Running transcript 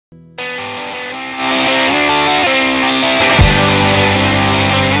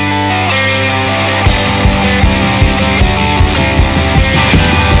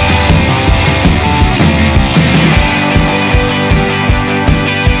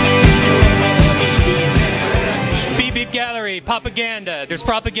propaganda. There's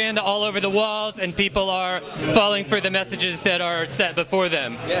propaganda all over the walls, and people are falling for the messages that are set before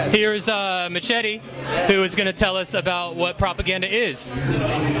them. Yes. Here's Machete, who is going to tell us about what propaganda is.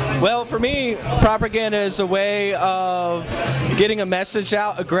 Well, for me, propaganda is a way of getting a message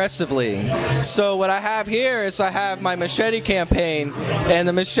out aggressively. So what I have here is I have my Machete campaign, and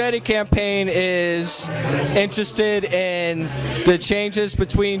the Machete campaign is interested in the changes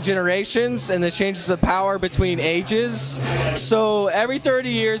between generations and the changes of power between ages. So every 30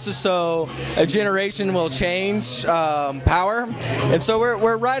 years or so, a generation will change power, and so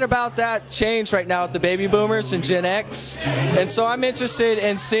we're right about that change right now with the baby boomers and Gen X. And so I'm interested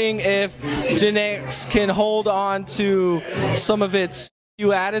in seeing if Gen X can hold on to some of its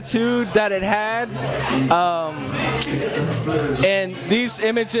attitude that it had, and these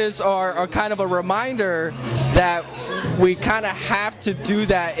images are kind of a reminder that we kind of have to do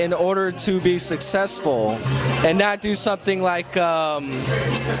that in order to be successful, and not do something like my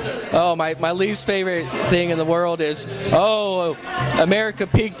least favorite thing in the world is, oh, America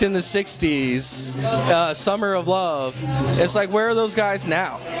peaked in the 60s, summer of love. It's like, where are those guys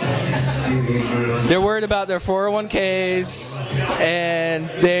now? They're worried about their 401ks, and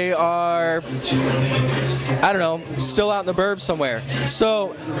they are, I don't know, still out in the burbs somewhere.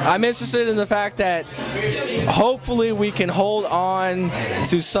 So I'm interested in the fact that hopefully we can hold on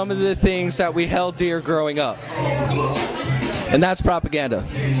to some of the things that we held dear growing up. And that's propaganda.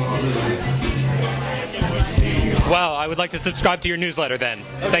 Wow, I would like to subscribe to your newsletter then.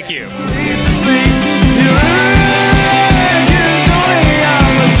 Thank you.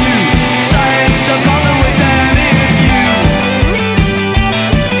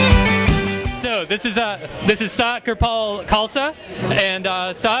 So this is Kirpal Khalsa, and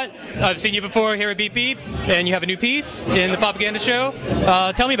Sat, I've seen you before here at Beep Beep, and you have a new piece in the Popaganda show.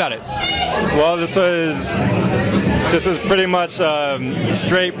 Tell me about it. Well, this is pretty much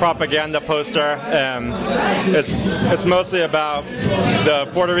straight propaganda poster. It's mostly about the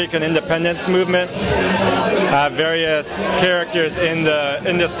Puerto Rican independence movement. I have various characters in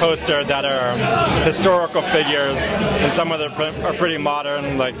this poster that are historical figures, and some of them are pretty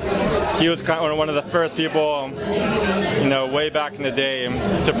modern. Like, he was kind of one of the first people, you know, way back in the day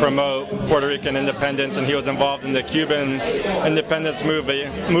to promote Puerto Rican independence, and he was involved in the Cuban independence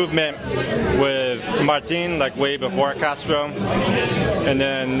movement with Martin, like way before Castro. And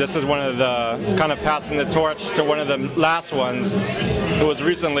then this is one of the, kind of passing the torch to one of the last ones, who was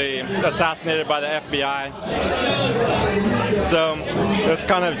recently assassinated by the FBI. So it's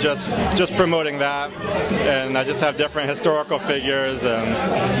kind of just promoting that, and I just have different historical figures and,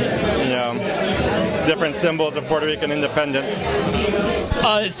 you know, different symbols of Puerto Rican independence.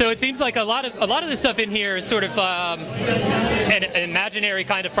 So it seems like a lot of the stuff in here is sort of an imaginary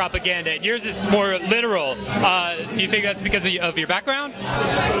kind of propaganda. Yours is more literal. Do you think that's because of your background?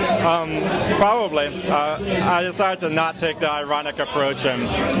 Probably. I decided to not take the ironic approach, and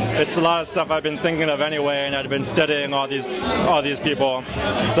it's a lot of stuff I've been thinking of anyway, and I'd been studying all these people.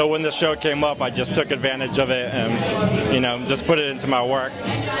 So when the show came up, I just took advantage of it and, you know, just put it into my work.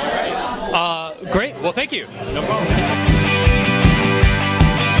 Great. Well, thank you. No problem.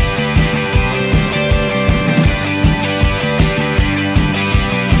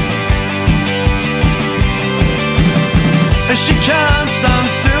 She can't stand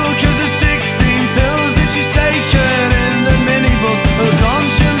still because of 16 pills that she's taken in the minibus. Her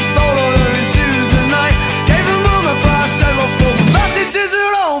conscience followed her into the night, gave her mum a fast several full, that it is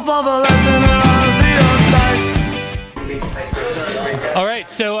her own father letting her onto your sight. All right,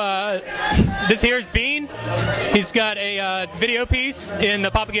 so this here's Bean. He's got a video piece in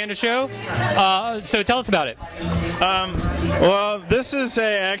the Popaganda show. So tell us about it. Well, this is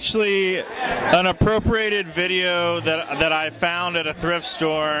actually an appropriated video that I found at a thrift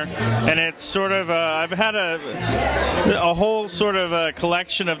store, and it's sort of I've had a whole sort of a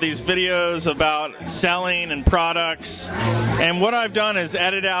collection of these videos about selling and products, and what I've done is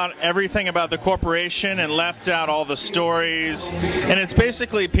edit out everything about the corporation and left out all the stories, and it's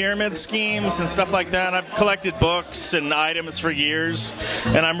basically pyramid schemes and stuff like that. I've collected books and items for years,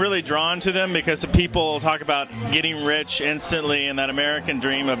 and I'm really drawn to them because the people talk about getting rich instantly and that American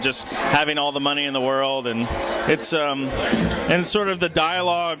dream of just having all the money in the world, and it's and sort of the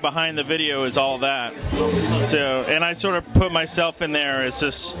dialogue behind the video is all that. So, and I sort of put myself in there as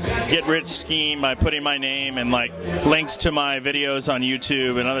this get rich scheme by putting my name and like links to my videos on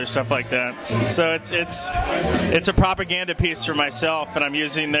YouTube and other stuff like that. So it's a propaganda piece for myself, and I'm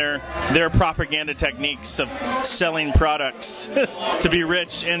using their propaganda propaganda techniques of selling products to be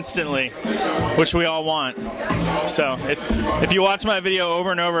rich instantly, which we all want. So if you watch my video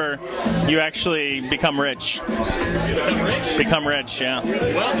over and over, you actually become rich. Become rich? Become rich, yeah.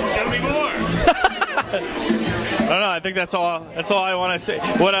 Well, show me more. I don't know. I think that's all. That's all I want to say.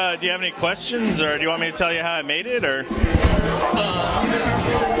 What? Do you have any questions, or do you want me to tell you how I made it, or?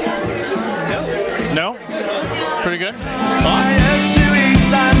 No. Pretty good. Awesome.